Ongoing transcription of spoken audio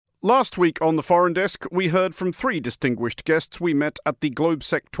Last week on the Foreign Desk, we heard from three distinguished guests we met at the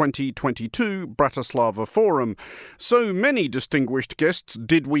Globsec 2022 Bratislava Forum. So many distinguished guests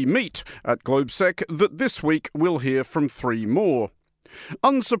did we meet at Globsec that this week we'll hear from three more.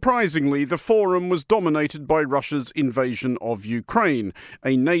 Unsurprisingly, the forum was dominated by Russia's invasion of Ukraine,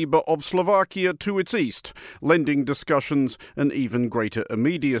 a neighbour of Slovakia to its east, lending discussions an even greater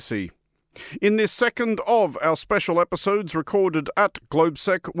immediacy. In this second of our special episodes recorded at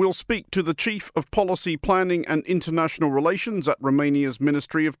Globsec, we'll speak to the Chief of Policy Planning and International Relations at Romania's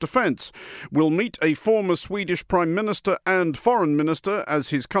Ministry of Defence. We'll meet a former Swedish Prime Minister and Foreign Minister as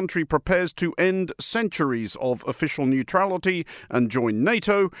his country prepares to end centuries of official neutrality and join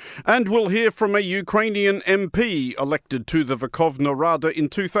NATO. And we'll hear from a Ukrainian MP elected to the Verkhovna Rada in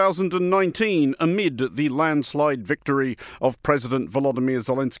 2019 amid the landslide victory of President Volodymyr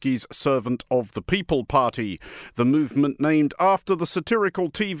Zelensky's servant of the People Party, the movement named after the satirical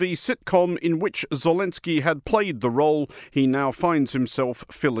TV sitcom in which Zelensky had played the role he now finds himself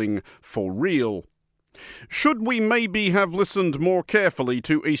filling for real. Should we maybe have listened more carefully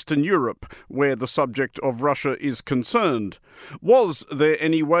to Eastern Europe, where the subject of Russia is concerned? Was there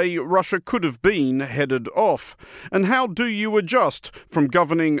any way Russia could have been headed off? And how do you adjust from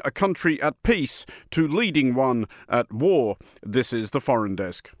governing a country at peace to leading one at war? This is the Foreign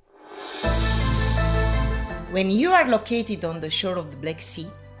Desk. When you are located on the shore of the Black Sea,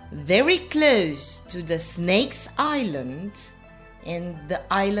 very close to the Snakes Island, and the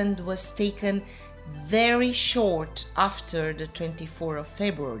island was taken very short after the 24th of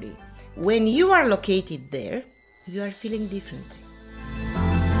February. When you are located there, you are feeling differently.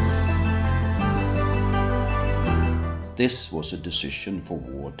 This was a decision for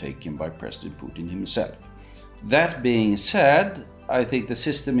war taken by President Putin himself. That being said, I think the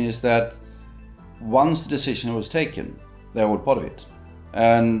system is that once the decision was taken, they're all part of it.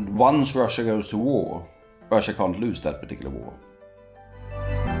 And once Russia goes to war, Russia can't lose that particular war.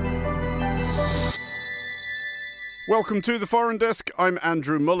 Welcome to the Foreign Desk. I'm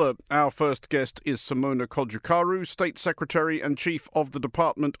Andrew Muller. Our first guest is Simona Cojocaru, State Secretary and Chief of the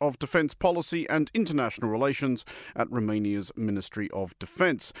Department of Defence Policy and International Relations at Romania's Ministry of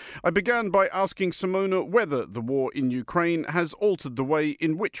Defence. I began by asking Simona whether the war in Ukraine has altered the way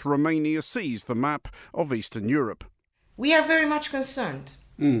in which Romania sees the map of Eastern Europe. We are very much concerned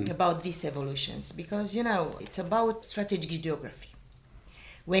about these evolutions because, it's about strategic geography.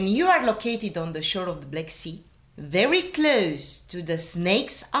 When you are located on the shore of the Black Sea, very close to the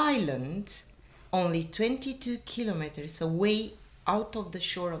Snakes Island, only 22 kilometers away out of the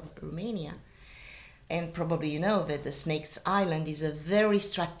shore of Romania. And probably you know that the Snakes Island is a very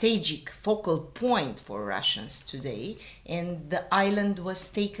strategic focal point for Russians today, and the island was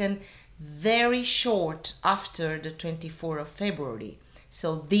taken very short after the 24th of February.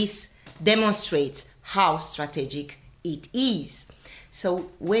 So this demonstrates how strategic it is.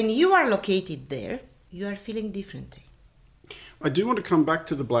 So when you are located there, you are feeling differently. I do want to come back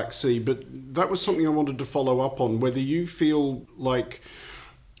to the Black Sea, but that was something I wanted to follow up on, whether you feel like,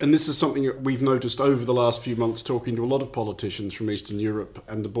 and this is something that we've noticed over the last few months talking to a lot of politicians from Eastern Europe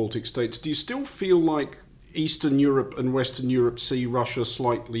and the Baltic states, do you still feel like Eastern Europe and Western Europe see Russia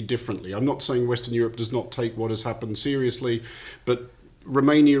slightly differently? I'm not saying Western Europe does not take what has happened seriously, but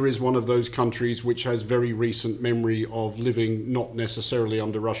Romania is one of those countries which has very recent memory of living not necessarily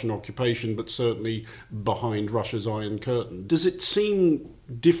under Russian occupation, but certainly behind Russia's Iron Curtain. Does it seem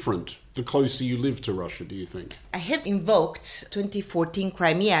different the closer you live to Russia, do you think? I have invoked 2014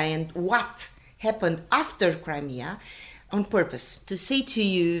 Crimea and what happened after Crimea on purpose to say to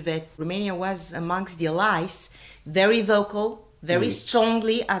you that Romania was amongst the allies very vocal, very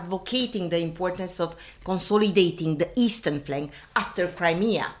strongly advocating the importance of consolidating the eastern flank after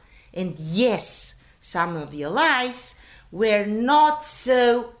Crimea. And yes, some of the allies were not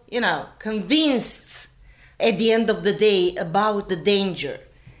so, convinced at the end of the day about the danger.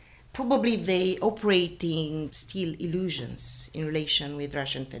 Probably they operating still illusions in relation with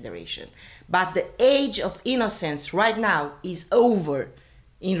Russian Federation. But the age of innocence right now is over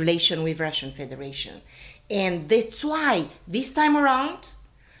in relation with Russian Federation. And that's why this time around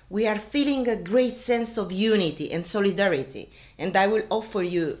we are feeling a great sense of unity and solidarity. And I will offer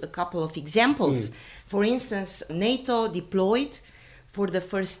you a couple of examples. For instance, NATO deployed for the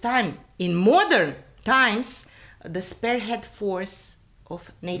first time in modern times the spearhead force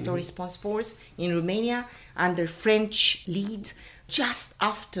of NATO Response Force in Romania under French lead just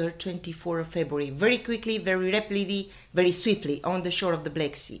after 24th of February, very quickly, very rapidly, very swiftly on the shore of the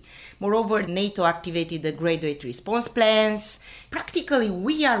Black Sea. Moreover, NATO activated the graduate response plans. Practically,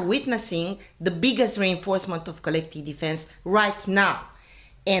 we are witnessing the biggest reinforcement of collective defense right now.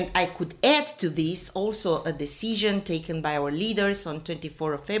 And I could add to this also a decision taken by our leaders on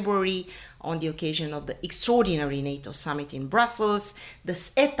 24th of February on the occasion of the extraordinary NATO summit in Brussels, the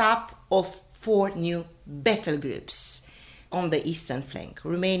setup of 4 new battle groups on the eastern flank: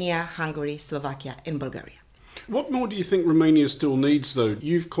 Romania, Hungary, Slovakia and Bulgaria. What more do you think Romania still needs, though?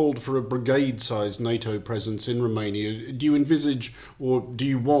 You've called for a brigade-sized NATO presence in Romania. Do you envisage, or do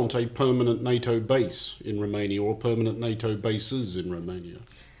you want, a permanent NATO base in Romania or permanent NATO bases in Romania?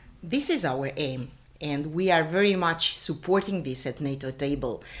 This is our aim, and we are very much supporting this at NATO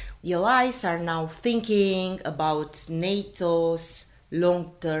table. The allies are now thinking about NATO's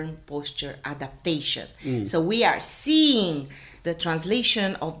long-term posture adaptation. So we are seeing the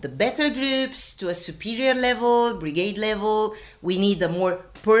translation of the battle groups to a superior level, brigade level. We need a more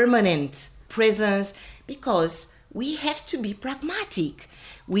permanent presence because we have to be pragmatic.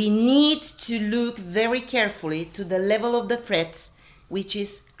 We need to look very carefully to the level of the threat, which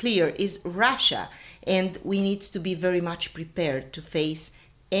is clear, is Russia. And we need to be very much prepared to face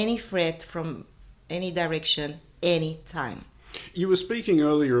any threat from any direction, any time. You were speaking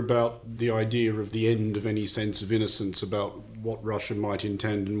earlier about the idea of the end of any sense of innocence about what Russia might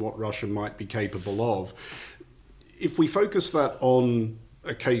intend and what Russia might be capable of. If we focus that on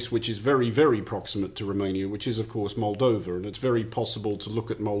a case which is very, very proximate to Romania, which is, of course, Moldova, and it's very possible to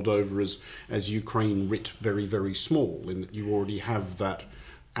look at Moldova as Ukraine writ very, very small, in that you already have that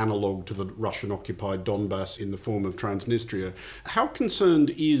analogue to the Russian-occupied Donbass in the form of Transnistria. How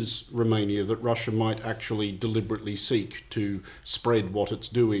concerned is Romania that Russia might actually deliberately seek to spread what it's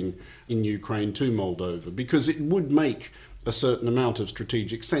doing in Ukraine to Moldova? Because it would make a certain amount of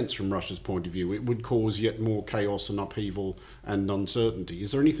strategic sense from Russia's point of view. It would cause yet more chaos and upheaval and uncertainty.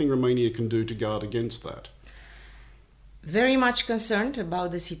 Is there anything Romania can do to guard against that? Very much concerned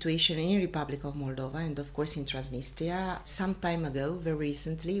about the situation in the Republic of Moldova and of course in Transnistria. Some time ago, very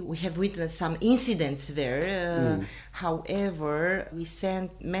recently, we have witnessed some incidents there. However, we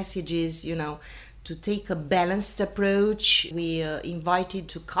sent messages, to take a balanced approach. We invited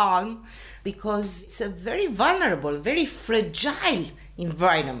to calm because it's a very vulnerable, very fragile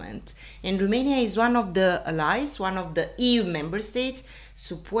environment. And Romania is one of the allies, one of the EU member states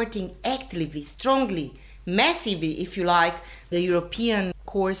supporting actively, strongly, massively, if you like, the European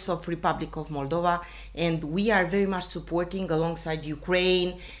course of Republic of Moldova, and we are very much supporting alongside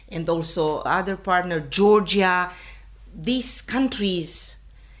Ukraine and also other partner Georgia, these countries'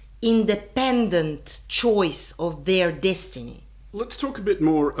 independent choice of their destiny. Let's talk a bit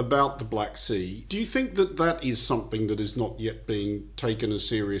more about the Black Sea. Do you think that that is something that is not yet being taken as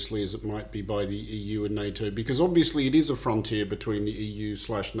seriously as it might be by the EU and NATO? Because obviously it is a frontier between the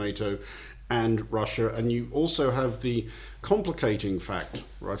EU/NATO and Russia, and you also have the complicating fact,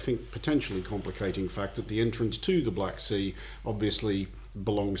 or I think potentially complicating fact, that the entrance to the Black Sea obviously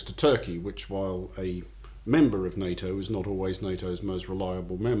belongs to Turkey, which, while a member of NATO, is not always NATO's most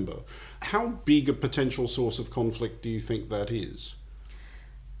reliable member. How big a potential source of conflict do you think that is?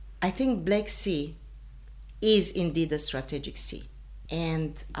 I think Black Sea is indeed a strategic sea,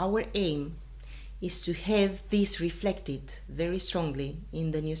 and our aim is to have this reflected very strongly in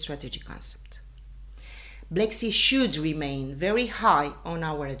the new strategy concept. Black Sea should remain very high on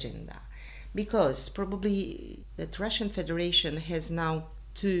our agenda because probably the Russian Federation has now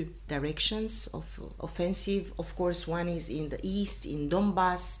 2 directions of offensive. Of course, one is in the east, in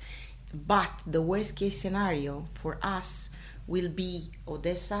Donbass, but the worst case scenario for us will be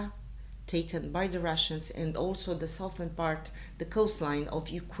Odessa, taken by the Russians, and also the southern part, the coastline of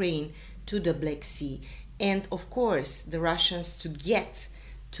Ukraine to the Black Sea. And of course, the Russians to get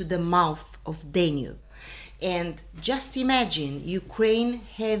to the mouth of Danube. And just imagine Ukraine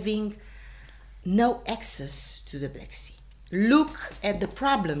having no access to the Black Sea. Look at the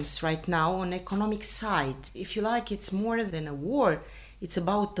problems right now on the economic side. If you like, it's more than a war. It's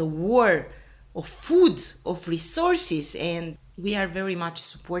about a war of food, of resources, and we are very much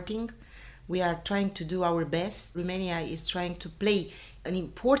supporting. We are trying to do our best. Romania is trying to play an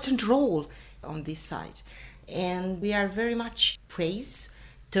important role on this side. And we are very much praise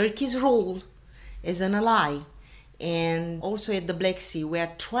Turkey's role as an ally. And also at the Black Sea, we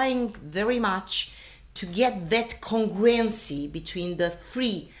are trying very much to get that congruency between the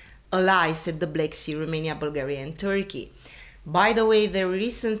 3 allies at the Black Sea, Romania, Bulgaria and Turkey. By the way, very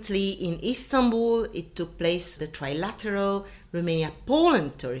recently in Istanbul, it took place the trilateral Romania,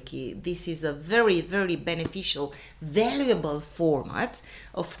 Poland, Turkey. This is a very, very beneficial, valuable format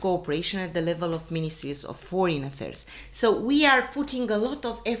of cooperation at the level of ministries of foreign affairs. So we are putting a lot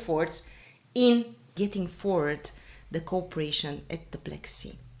of effort in getting forward the cooperation at the Black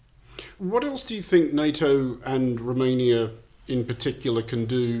Sea. What else do you think NATO and Romania in particular can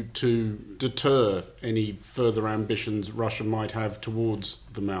do to deter any further ambitions Russia might have towards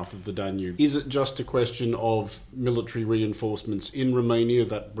the mouth of the Danube? Is it just a question of military reinforcements in Romania,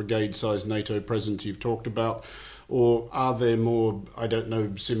 that brigade-sized NATO presence you've talked about? Or are there more,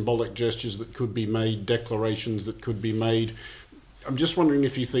 symbolic gestures that could be made, declarations that could be made? I'm just wondering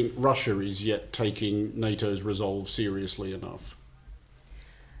if you think Russia is yet taking NATO's resolve seriously enough.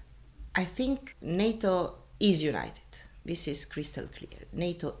 I think NATO is united. This is crystal clear.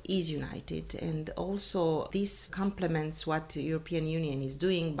 NATO is united, and also this complements what the European Union is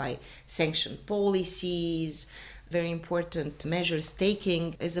doing by sanction policies, very important measures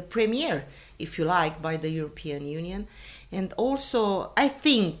taking as a premiere, if you like, by the European Union. And also, I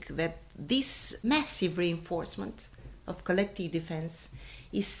think that this massive reinforcement of collective defense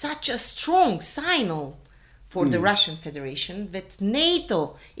is such a strong signal for the Russian Federation that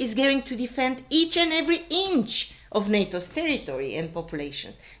NATO is going to defend each and every inch of NATO's territory and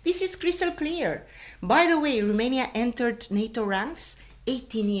populations. This is crystal clear. By the way, Romania entered NATO ranks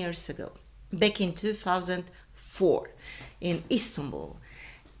 18 years ago, back in 2004 in Istanbul.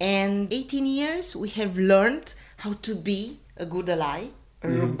 And 18 years we have learned how to be a good ally, a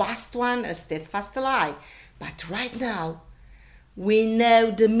robust one, a steadfast ally. But right now, we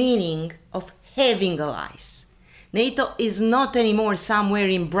know the meaning of having allies. NATO is not anymore somewhere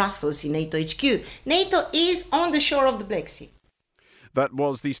in Brussels in NATO HQ. NATO is on the shore of the Black Sea. That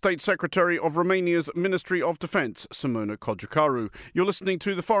was the State Secretary of Romania's Ministry of Defence, Simona Cojocaru. You're listening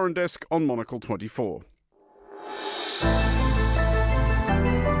to The Foreign Desk on Monocle 24.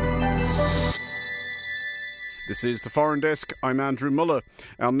 This is The Foreign Desk. I'm Andrew Muller.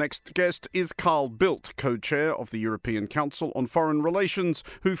 Our next guest is Carl Bildt, co-chair of the European Council on Foreign Relations,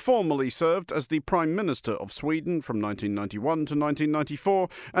 who formerly served as the Prime Minister of Sweden from 1991 to 1994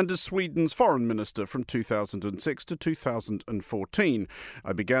 and as Sweden's Foreign Minister from 2006 to 2014.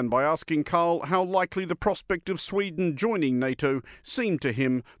 I began by asking Carl how likely the prospect of Sweden joining NATO seemed to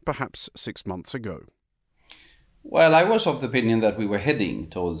him perhaps 6 months ago. Well, I was of the opinion that we were heading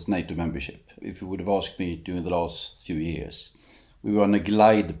towards NATO membership. If you would have asked me during the last few years, we were on a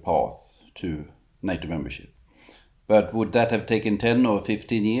glide path to NATO membership. But would that have taken 10 or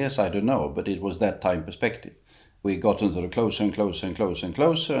 15 years? I don't know, but it was that time perspective. We got sort of closer and closer and closer and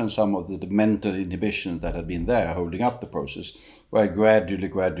closer, and some of the mental inhibitions that had been there holding up the process were gradually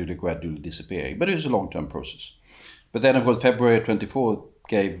disappearing. But it was a long-term process. But then, of course, February 24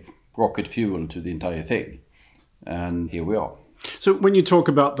 gave rocket fuel to the entire thing. And here we are. So when you talk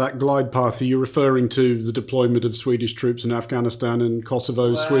about that glide path, are you referring to the deployment of Swedish troops in Afghanistan and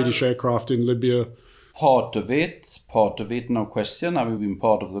Kosovo, Swedish aircraft in Libya? Part of it, no question. I mean, we've been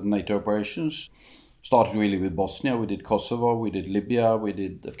part of the NATO operations. Started really with Bosnia, we did Kosovo, we did Libya, we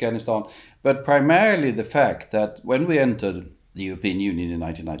did Afghanistan. But primarily the fact that when we entered the European Union in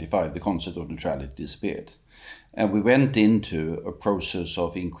 1995, the concept of neutrality disappeared. And we went into a process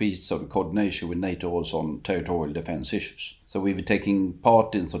of increased sort of coordination with NATO also on territorial defense issues. So we were taking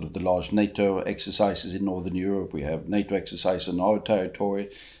part in sort of the large NATO exercises in Northern Europe. We have NATO exercises on our territory.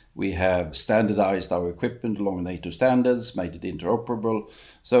 We have standardized our equipment along NATO standards, made it interoperable.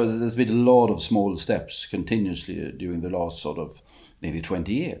 So there's been a lot of small steps continuously during the last sort of nearly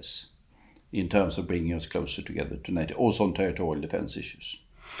 20 years in terms of bringing us closer together to NATO, also on territorial defense issues.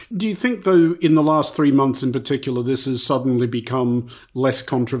 Do you think, though, in the last 3 months in particular, this has suddenly become less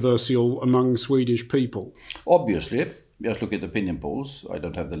controversial among Swedish people? Obviously. Just look at opinion polls. I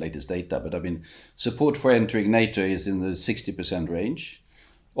don't have the latest data, but I mean, support for entering NATO is in the 60% range,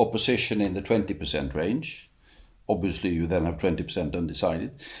 opposition in the 20% range. Obviously, you then have 20%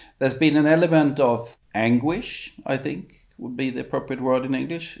 undecided. There's been an element of anguish, I think, would be the appropriate word in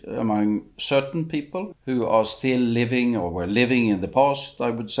English, among certain people who are still living or were living in the past,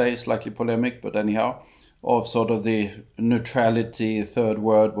 I would say, slightly polemic, but anyhow, of sort of the neutrality, third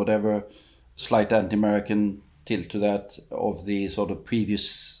word, whatever, slight anti-American tilt to that of the sort of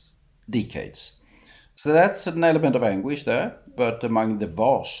previous decades. So that's an element of anguish there, but among the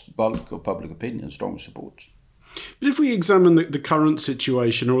vast bulk of public opinion, strong support. But if we examine the current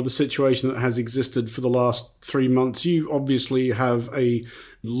situation, or the situation that has existed for the last 3 months, you obviously have a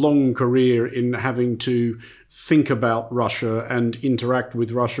long career in having to think about Russia and interact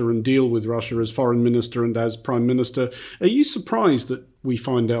with Russia and deal with Russia as foreign minister and as prime minister. Are you surprised that we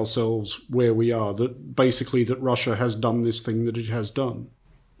find ourselves where we are, that basically that Russia has done this thing that it has done?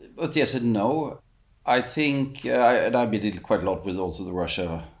 Both yes and no. I think, and I've been dealing quite a lot with also the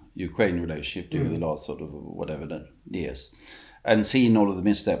Russia-Ukraine relationship during the last sort of years, and seen all of the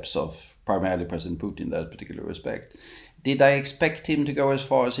missteps of primarily President Putin in that particular respect. Did I expect him to go as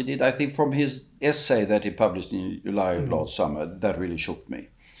far as he did? I think from his essay that he published in July of last summer, that really shook me,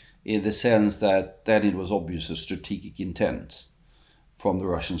 in the sense that then it was obvious a strategic intent from the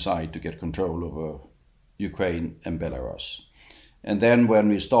Russian side to get control over Ukraine and Belarus. And then when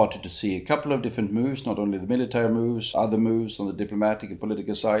we started to see a couple of different moves, not only the military moves, other moves on the diplomatic and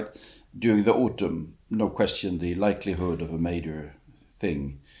political side, during the autumn, no question the likelihood of a major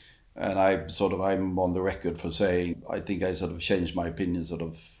thing. And I'm on the record for saying, I think I sort of changed my opinion sort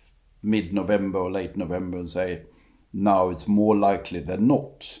of mid-November or late November and say, now it's more likely than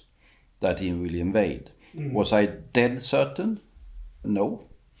not that he will invade. Was I dead certain? No.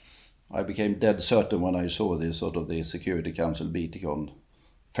 I became dead certain when I saw the Security Council meeting on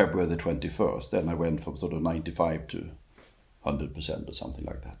February the 21st. Then I went from sort of 95 to 100% or something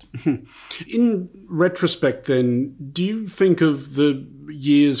like that. In retrospect then, do you think of the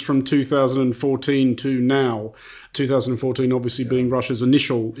years from 2014 to now, 2014 obviously being Russia's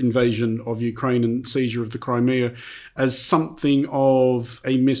initial invasion of Ukraine and seizure of the Crimea, as something of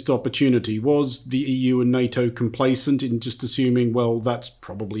a missed opportunity? Was the EU and NATO complacent in just assuming, well, that's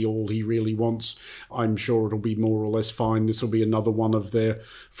probably all he really wants, I'm sure it'll be more or less fine, this will be another one of their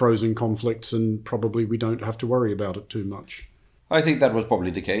frozen conflicts and probably we don't have to worry about it too much? I think that was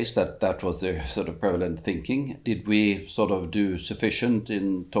probably the case, that was the sort of prevalent thinking. Did we sort of do sufficient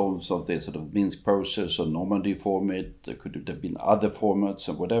in terms of the sort of Minsk process or Normandy format? Could it have been other formats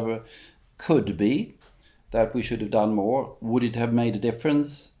or whatever? Could be that we should have done more. Would it have made a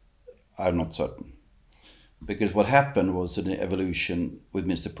difference? I'm not certain. Because what happened was an evolution with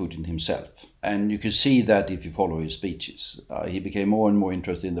Mr. Putin himself. And you can see that if you follow his speeches. He became more and more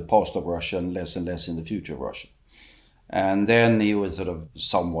interested in the past of Russia and less in the future of Russia. And then he was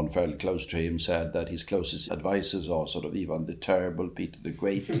someone fairly close to him said that his closest advisors are Ivan the Terrible, Peter the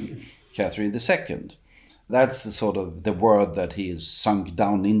Great, and Catherine II. That's the word that he is sunk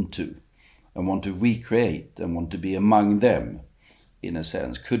down into and want to recreate and want to be among them, in a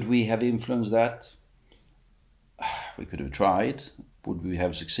sense. Could we have influenced that? We could have tried. Would we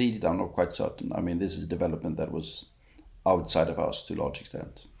have succeeded? I'm not quite certain. I mean, this is a development that was outside of us to a large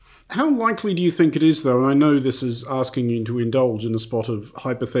extent. How likely do you think it is, though, and I know this is asking you to indulge in a spot of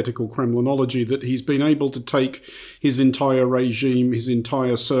hypothetical Kremlinology, that he's been able to take his entire regime, his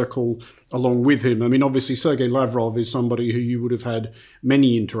entire circle along with him? I mean, obviously, Sergei Lavrov is somebody who you would have had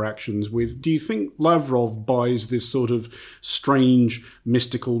many interactions with. Do you think Lavrov buys this sort of strange,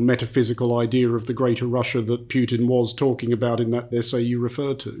 mystical, metaphysical idea of the greater Russia that Putin was talking about in that essay you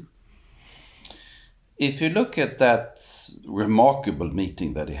referred to? If you look at that remarkable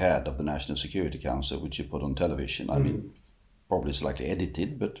meeting that he had of the National Security Council, which he put on television, I mean, probably slightly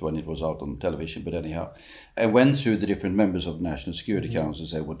edited, but when it was out on television, but anyhow, I went through the different members of the National Security Council and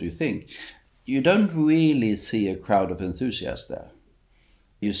said, what do you think? You don't really see a crowd of enthusiasts there.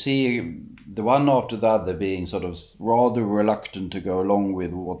 You see the one after the other being rather reluctant to go along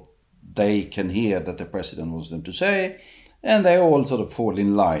with what they can hear that the president wants them to say, and they all fall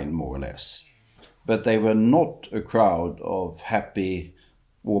in line, more or less. But they were not a crowd of happy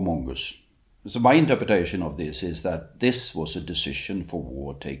warmongers. So my interpretation of this is that this was a decision for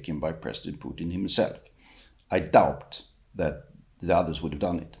war taken by President Putin himself. I doubt that the others would have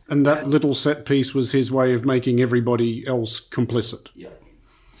done it. And that little set piece was his way of making everybody else complicit. Yeah.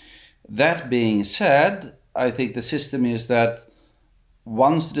 That being said, I think the system is that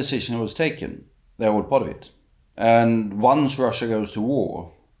once the decision was taken, they're all part of it. And once Russia goes to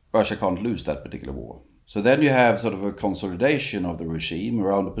war, Russia can't lose that particular war. So then you have a consolidation of the regime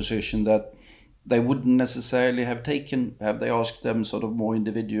around a position that they wouldn't necessarily have taken, have they asked them more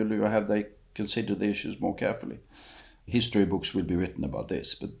individually, or have they considered the issues more carefully. History books will be written about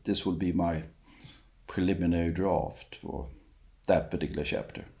this, but this will be my preliminary draft for that particular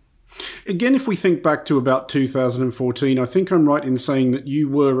chapter. Again, if we think back to about 2014, I think I'm right in saying that you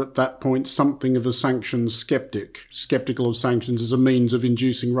were at that point something of a sanctions skeptic, skeptical of sanctions as a means of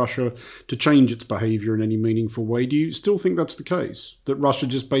inducing Russia to change its behaviour in any meaningful way. Do you still think that's the case? That Russia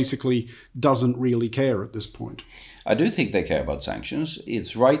just basically doesn't really care at this point? I do think they care about sanctions.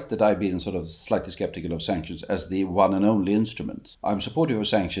 It's right that I've been slightly skeptical of sanctions as the one and only instrument. I'm supportive of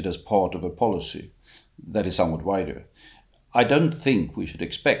sanctions as part of a policy that is somewhat wider. I don't think we should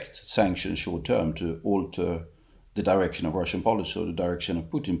expect sanctions short term to alter the direction of Russian policy or the direction of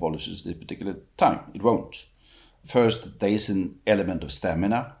Putin policies at this particular time. It won't. First, there is an element of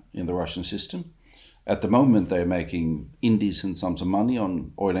stamina in the Russian system. At the moment, they're making indecent sums of money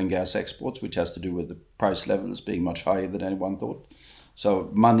on oil and gas exports, which has to do with the price levels being much higher than anyone thought. So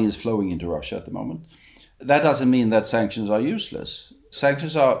money is flowing into Russia at the moment. That doesn't mean that sanctions are useless.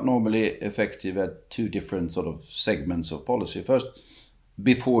 Sanctions are normally effective at two different sort of segments of policy. First,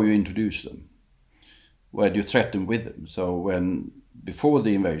 before you introduce them, when you threaten with them. So when before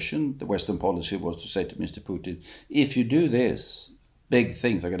the invasion, the Western policy was to say to Mr. Putin, if you do this, big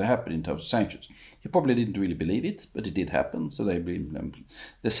things are going to happen in terms of sanctions. He probably didn't really believe it, but it did happen, so they implemented.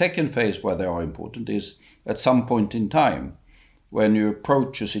 The second phase where they are important is at some point in time, when you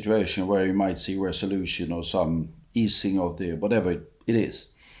approach a situation where you might see resolution or some easing of the whatever it is,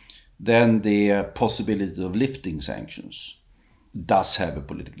 then the possibility of lifting sanctions does have a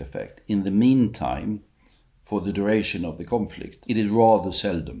political effect. In the meantime, for the duration of the conflict, it is rather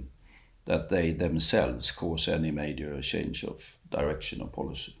seldom that they themselves cause any major change of direction or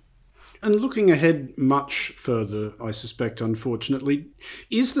policy. And looking ahead much further, I suspect, unfortunately,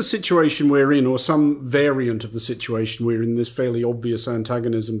 is the situation we're in, or some variant of the situation we're in, this fairly obvious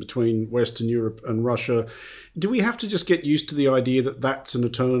antagonism between Western Europe and Russia, do we have to just get used to the idea that that's an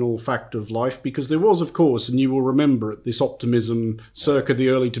eternal fact of life? Because there was, of course, and you will remember it, this optimism circa the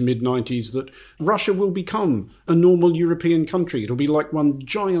early to mid-90s that Russia will become a normal European country. It'll be like one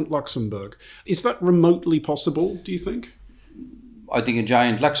giant Luxembourg. Is that remotely possible, do you think? I think a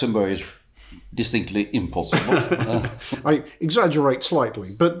giant Luxembourg is distinctly impossible. I exaggerate slightly,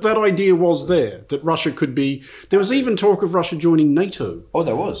 but that idea was there, that Russia could be... There was even talk of Russia joining NATO. Oh,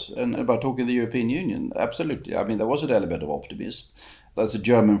 there was. And about talking the European Union, absolutely. I mean, there was an element of optimism. There's a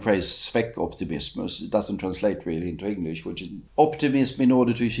German phrase, Zweckoptimismus. It doesn't translate really into English, which is optimism in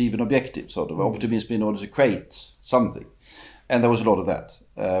order to achieve an objective, sort of. Optimism in order to create something. And there was a lot of that.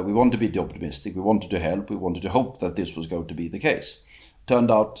 We wanted to be optimistic, we wanted to help, we wanted to hope that this was going to be the case.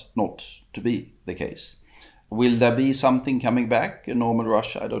 Turned out not to be the case. Will there be something coming back, a normal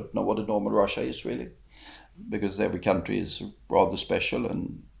Russia? I don't know what a normal Russia is really, because every country is rather special,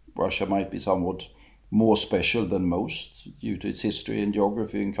 and Russia might be somewhat more special than most due to its history and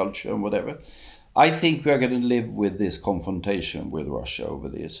geography and culture and whatever. I think we are going to live with this confrontation with Russia over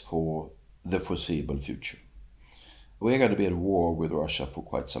this for the foreseeable future. We're going to be at war with Russia for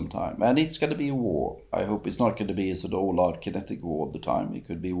quite some time. And it's going to be a war. I hope it's not going to be an all-out kinetic war all the time. It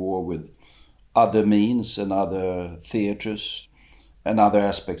could be war with other means and other theaters and other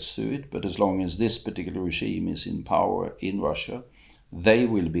aspects to it. But as long as this particular regime is in power in Russia, they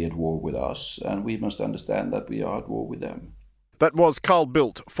will be at war with us. And we must understand that we are at war with them. That was Carl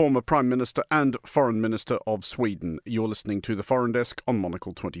Bildt, former Prime Minister and Foreign Minister of Sweden. You're listening to The Foreign Desk on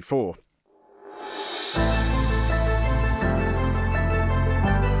Monocle 24.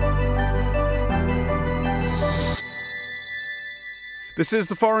 This is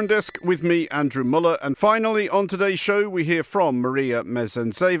The Foreign Desk with me, Andrew Muller, and finally on today's show we hear from Maria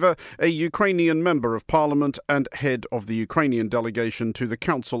Mezhentseva, a Ukrainian Member of Parliament and head of the Ukrainian delegation to the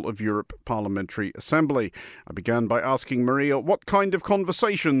Council of Europe Parliamentary Assembly. I began by asking Maria what kind of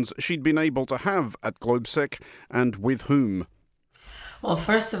conversations she'd been able to have at GlobeSec and with whom. Well,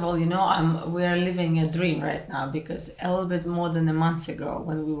 first of all, we are living a dream right now, because a little bit more than a month ago,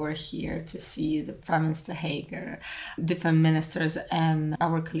 when we were here to see the Prime Minister Hager, different ministers and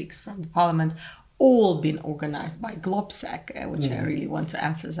our colleagues from the Parliament, all been organized by GlobeSec, which I really want to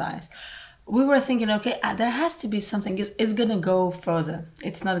emphasize. We were thinking, okay, there has to be something. It's going to go further.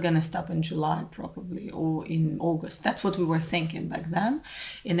 It's not going to stop in July, probably, or in August. That's what we were thinking back then.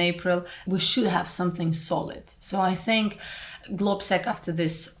 In April, we should have something solid. So I think GlobeSec, after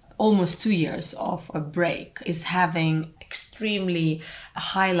this almost 2 years of a break, is having extremely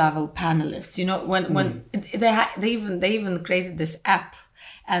high-level panelists. When they even created this app,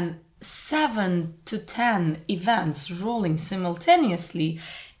 and 7 to 10 events rolling simultaneously,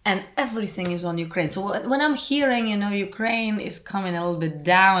 and everything is on Ukraine. So when I'm hearing, Ukraine is coming a little bit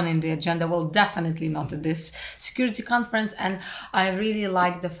down in the agenda, well, definitely not at this security conference. And I really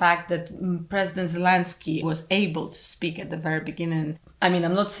like the fact that President Zelensky was able to speak at the very beginning. I mean,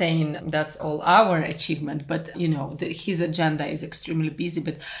 I'm not saying that's all our achievement, but, his agenda is extremely busy,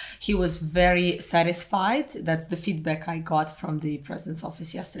 but he was very satisfied. That's the feedback I got from the president's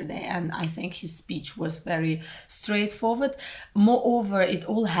office yesterday. And I think his speech was very straightforward. Moreover, it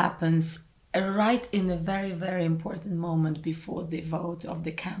all happens right in a very, very important moment before the vote of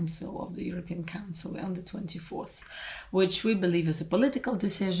the Council, of the European Council on the 24th, which we believe is a political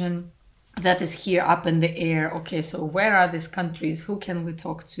decision. that is here up in the air. Okay, so where are these countries? Who can we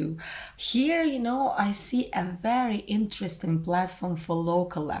talk to? Here, I see a very interesting platform for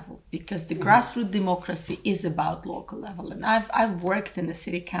local level, because the grassroots democracy is about local level. And I've worked in the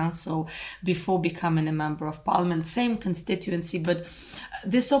city council before becoming a member of parliament, same constituency, but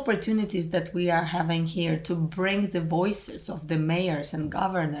these opportunities that we are having here to bring the voices of the mayors and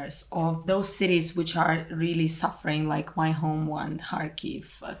governors of those cities which are really suffering, like my home one,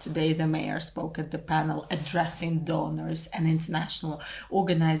 Kharkiv. Today the mayor spoke at the panel addressing donors and international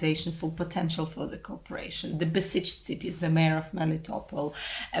organizations for potential for the cooperation. The besieged cities, the mayor of Melitopol,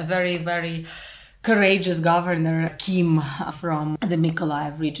 a very, very courageous governor, Kim from the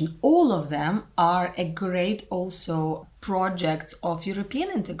Mykolaiv region. All of them are a great also projects of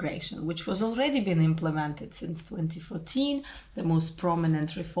European integration, which was already been implemented since 2014, the most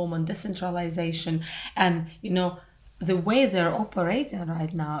prominent reform on decentralization. And, the way they're operating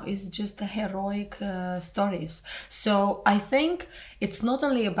right now is just a heroic stories. So I think it's not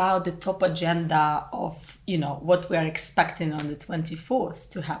only about the top agenda of, what we are expecting on the 24th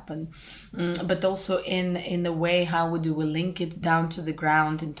to happen, but also in the way how do we link it down to the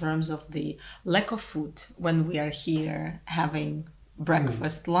ground in terms of the lack of food when we are here having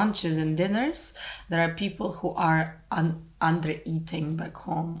breakfast, lunches and dinners. There are people who are under eating back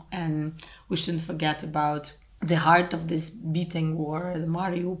home, and we shouldn't forget about the heart of this beating war, the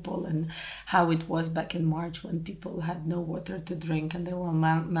Mariupol, and how it was back in March when people had no water to drink and there were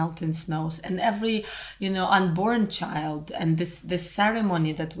melting snows, and every unborn child. And this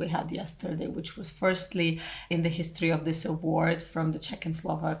ceremony that we had yesterday, which was firstly in the history of this award from the Czech and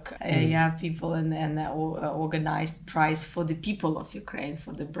Slovak people, and organized prize for the people of Ukraine,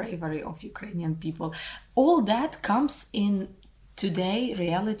 for the bravery of Ukrainian people. All that comes in today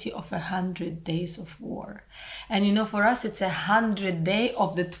reality of 100 days of war. And for us it's 100 days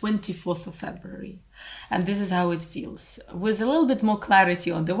of the 24th of February. And this is how it feels, with a little bit more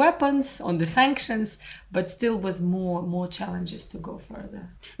clarity on the weapons, on the sanctions, but still with more challenges to go further.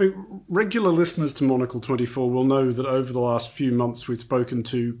 Regular listeners to Monocle 24 will know that over the last few months we've spoken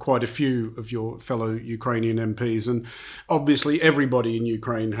to quite a few of your fellow Ukrainian MPs, and obviously everybody in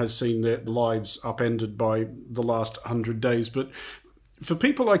Ukraine has seen their lives upended by the last 100 days. But for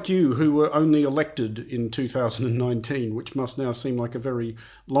people like you who were only elected in 2019, which must now seem like a very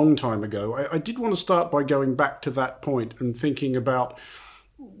long time ago, I did want to start by going back to that point and thinking about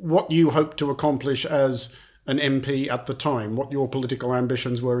what you hoped to accomplish as an MP at the time, what your political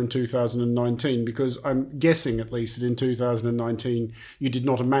ambitions were in 2019, because I'm guessing at least that in 2019 you did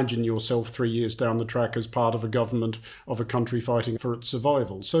not imagine yourself 3 years down the track as part of a government of a country fighting for its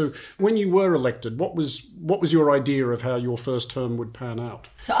survival. So when you were elected, what was your idea of how your first term would pan out?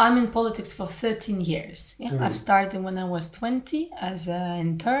 So I'm in politics for 13 years. I've started when I was 20 as an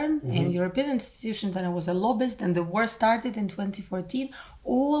intern in European institutions, and I was a lobbyist, and the war started in 2014.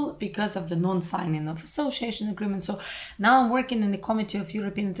 All because of the non-signing of association agreement. So now I'm working in the Committee of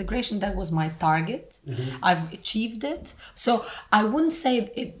European Integration. That was my target. I've achieved it. So I wouldn't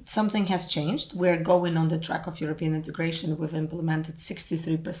say something has changed. We're going on the track of European integration. We've implemented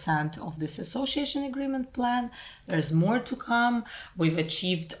 63% of this association agreement plan. There's more to come. We've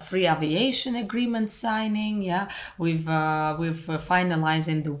achieved free aviation agreement signing. We've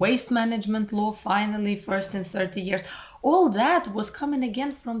finalizing the waste management law, finally, first in 30 years. All that was coming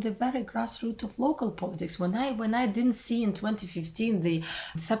again from the very grassroots of local politics. When I didn't see in 2015 the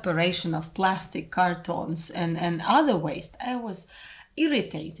separation of plastic cartons and other waste, I was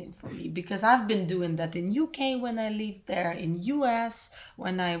irritating for me, because I've been doing that in UK when I lived there, in US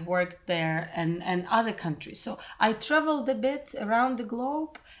when I worked there, and other countries. So I traveled a bit around the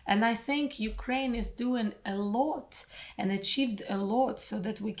globe, and I think Ukraine is doing a lot and achieved a lot so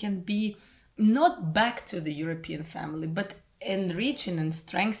that we can be not back to the European family, but enriching and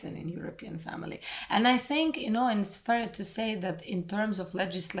strengthening European family. And I think, and it's fair to say that in terms of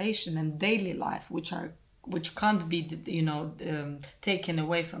legislation and daily life, which can't be, taken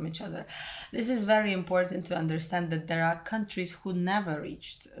away from each other. This is very important to understand, that there are countries who never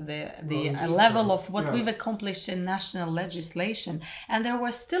reached the level of what we've accomplished in national legislation, and they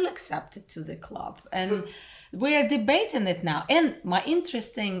were still accepted to the club. And we are debating it now. And my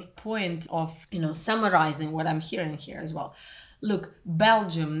interesting point of, summarizing what I'm hearing here as well. Look,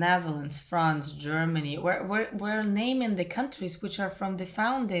 Belgium, Netherlands, France, Germany, we're naming the countries which are from the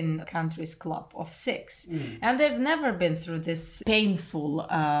founding countries club of 6. And they've never been through this painful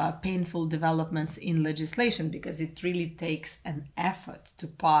developments in legislation, because it really takes an effort to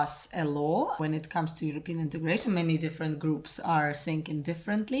pass a law. When it comes to European integration, many different groups are thinking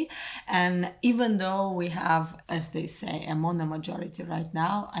differently. And even though we have, as they say, a mono-majority right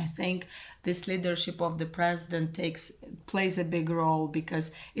now, I think this leadership of the president plays a big role,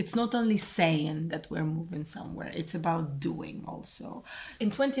 because it's not only saying that we're moving somewhere, it's about doing also. In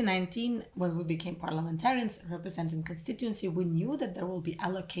 2019, when we became parliamentarians representing constituency, we knew that there will be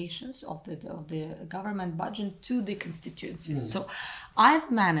allocations of the government budget to the constituencies. So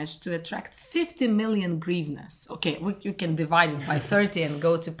I've managed to attract 50 million hryvnias. Okay, you can divide it by 30 and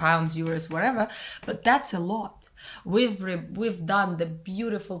go to pounds, euros, wherever, but that's a lot. We've done the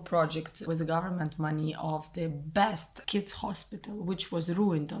beautiful project with the government money of the best kids hospital, which was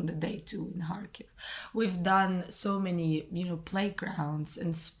ruined on the day 2 in Kharkiv. We've done so many, playgrounds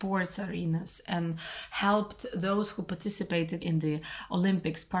and sports arenas, and helped those who participated in the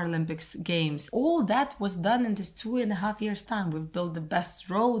Olympics, Paralympics games. All that was done in this 2.5 years' time. We've built the best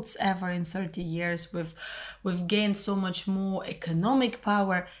roads ever in 30 years. We've gained so much more economic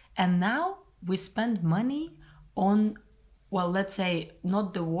power, and now we spend money on, well, let's say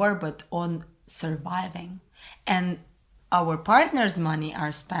not the war, but on surviving. And our partners' money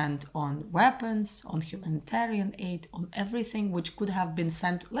are spent on weapons, on humanitarian aid, on everything which could have been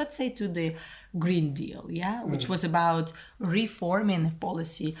sent, let's say, to the Green Deal, which was about reforming a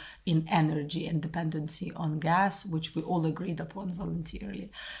policy in energy and dependency on gas, which we all agreed upon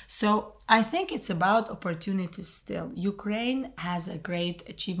voluntarily. So I think it's about opportunities still. Ukraine has a great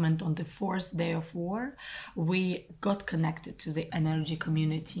achievement on the 4th day of war. We got connected to the energy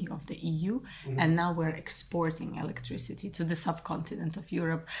community of the EU, and now we're exporting electricity to the subcontinent of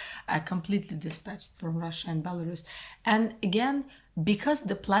Europe, completely dispatched from Russia and Belarus. And again, because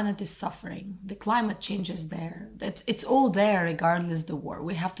the planet is suffering, the climate change is there, it's all there regardless the war.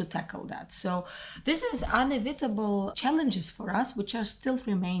 We have to tackle that. So this is inevitable challenges for us, which are still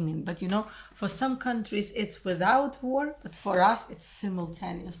remaining. But for some countries it's without war, but for us it's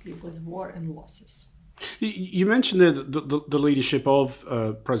simultaneously with war and losses. You mentioned there the leadership of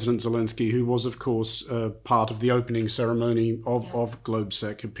President Zelensky, who was, of course, part of the opening ceremony of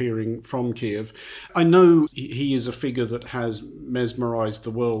GlobeSec, appearing from Kiev. I know he is a figure that has mesmerized the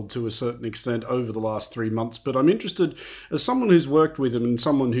world to a certain extent over the last 3 months, but I'm interested, as someone who's worked with him and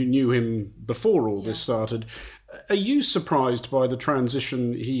someone who knew him before all this started, are you surprised by the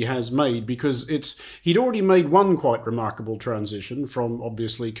transition he has made? Because he'd already made one quite remarkable transition from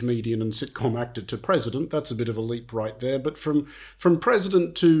obviously comedian and sitcom actor to president. That's a bit of a leap right there. But from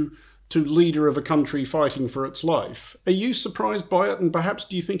president to leader of a country fighting for its life, are you surprised by it? And perhaps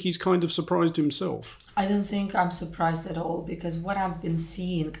do you think he's kind of surprised himself? I don't think I'm surprised at all, because what I've been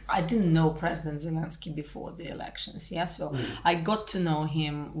seeing, I didn't know President Zelensky before the elections, so I got to know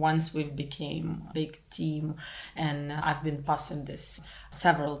him once we became a big team, and I've been passing this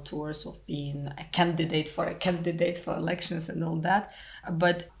several tours of being a candidate for elections and all that.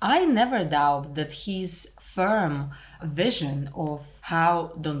 But I never doubt that his firm vision of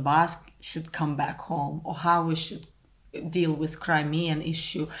how Donbass should come back home, or how we should deal with Crimean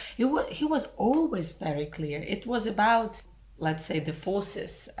issue, he was always very clear. It was about, let's say, the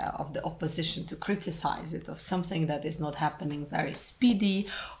forces of the opposition to criticize it, of something that is not happening very speedy,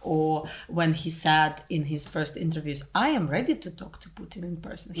 or when he said in his first interviews, I am ready to talk to Putin in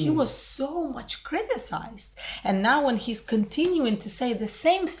person. He was so much criticized. And now when he's continuing to say the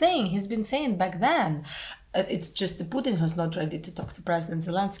same thing he's been saying back then, it's just the Putin who's not ready to talk to President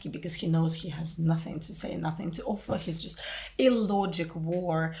Zelensky, because he knows he has nothing to say, nothing to offer. He's just illogic.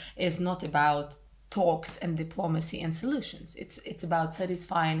 War is not about talks and diplomacy and solutions. It's about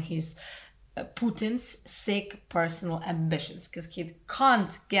satisfying his Putin's sick personal ambitions, because he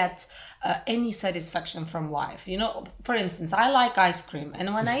can't get any satisfaction from life. For instance, I like ice cream,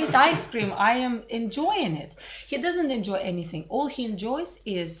 and when I eat ice cream, I am enjoying it. He doesn't enjoy anything. All he enjoys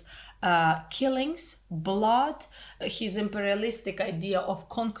is killings, blood, his imperialistic idea of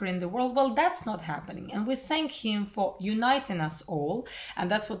conquering the world. Well, that's not happening. And we thank him for uniting us all. And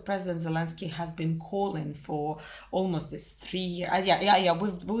that's what President Zelensky has been calling for almost this 3 year.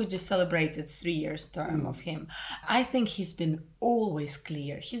 We've just celebrated 3 years term of him. I think he's been always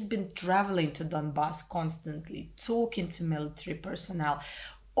clear. He's been traveling to Donbass constantly, talking to military personnel,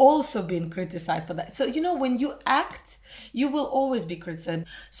 also been criticized for that. So, when you act, you will always be criticized.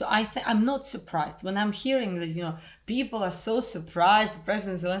 So I'm not surprised when I'm hearing that, people are so surprised,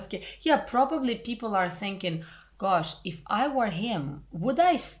 President Zelensky. Yeah, probably people are thinking, gosh, if I were him, would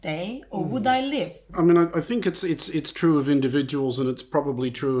I stay or would I live? I mean, I think it's true of individuals, and it's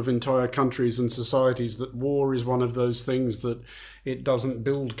probably true of entire countries and societies, that war is one of those things that it doesn't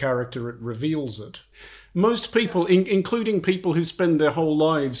build character, it reveals it. Most people, including people who spend their whole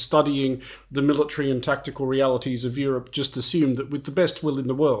lives studying the military and tactical realities of Europe, just assume that with the best will in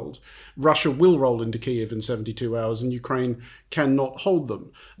the world, Russia will roll into Kiev in 72 hours and Ukraine cannot hold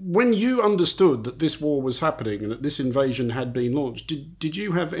them. When you understood that this war was happening and that this invasion had been launched, did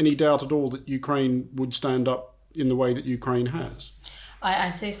you have any doubt at all that Ukraine would stand up in the way that Ukraine has? I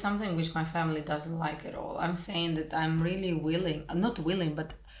say something which my family doesn't like at all. I'm saying that I'm really willing, I'm not willing,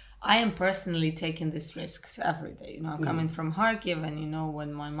 but I am personally taking these risks every day. I'm coming from Kharkiv, and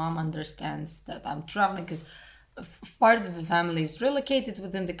when my mom understands that I'm traveling, because part of the family is relocated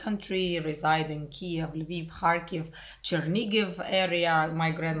within the country, reside in Kiev, Lviv, Kharkiv, Chernigiv area. My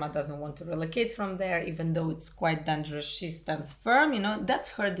grandma doesn't want to relocate from there, even though it's quite dangerous. She stands firm,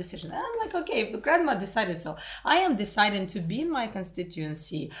 that's her decision. And I'm like, okay, if the grandma decided so, I am deciding to be in my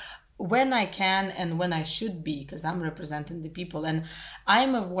constituency when I can and when I should be, because I'm representing the people. And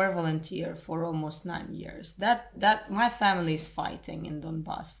I'm a war volunteer for almost 9 years. That my family is fighting in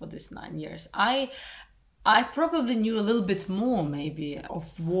Donbass for this 9 years. I probably knew a little bit more maybe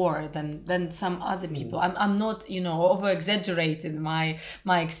of war than some other people. I'm not, over exaggerating my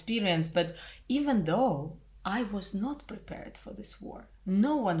experience, but even though I was not prepared for this war,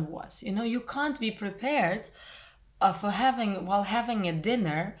 no one was. You can't be prepared while having a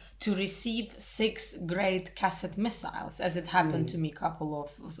dinner to receive 6 great cassette missiles, as it happened to me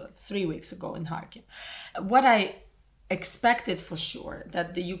 3 weeks ago in Kharkiv. What I expected for sure,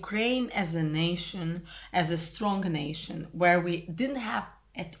 that the Ukraine as a nation, as a strong nation, where we didn't have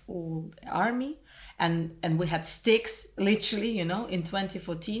at all the army, and we had sticks, literally, in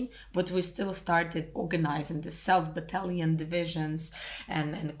 2014, but we still started organizing the self-battalion divisions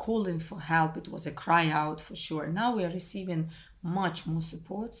and calling for help. It was a cry out for sure. Now we are receiving much more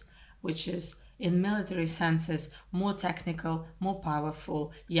support, which is, in military senses, more technical, more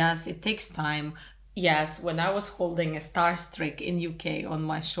powerful. Yes, it takes time. Yes, when I was holding a Star Streak in UK on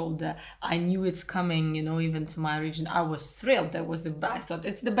my shoulder, I knew it's coming, even to my region. I was thrilled. That was the best. I thought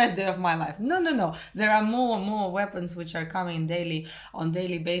it's the best day of my life. No. There are more and more weapons which are coming on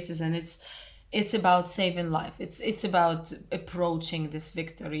daily basis, and it's about saving life. It's about approaching this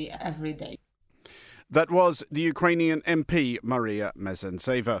victory every day. That was the Ukrainian MP Maria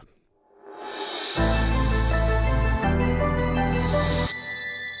Mezhentseva.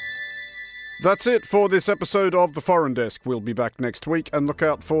 That's it for this episode of The Foreign Desk. We'll be back next week, and look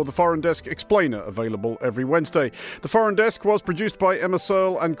out for The Foreign Desk Explainer, available every Wednesday. The Foreign Desk was produced by Emma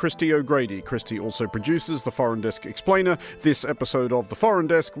Searle and Christy O'Grady. Christy also produces The Foreign Desk Explainer. This episode of The Foreign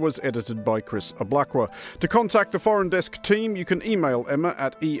Desk was edited by Chris Ablakwa. To contact the Foreign Desk team, you can email Emma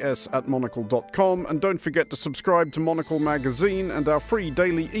at es@monocle.com, and don't forget to subscribe to Monocle Magazine and our free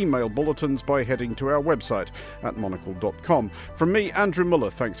daily email bulletins by heading to our website at monocle.com. From me, Andrew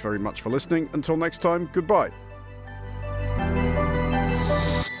Muller, thanks very much for listening. Until next time, goodbye.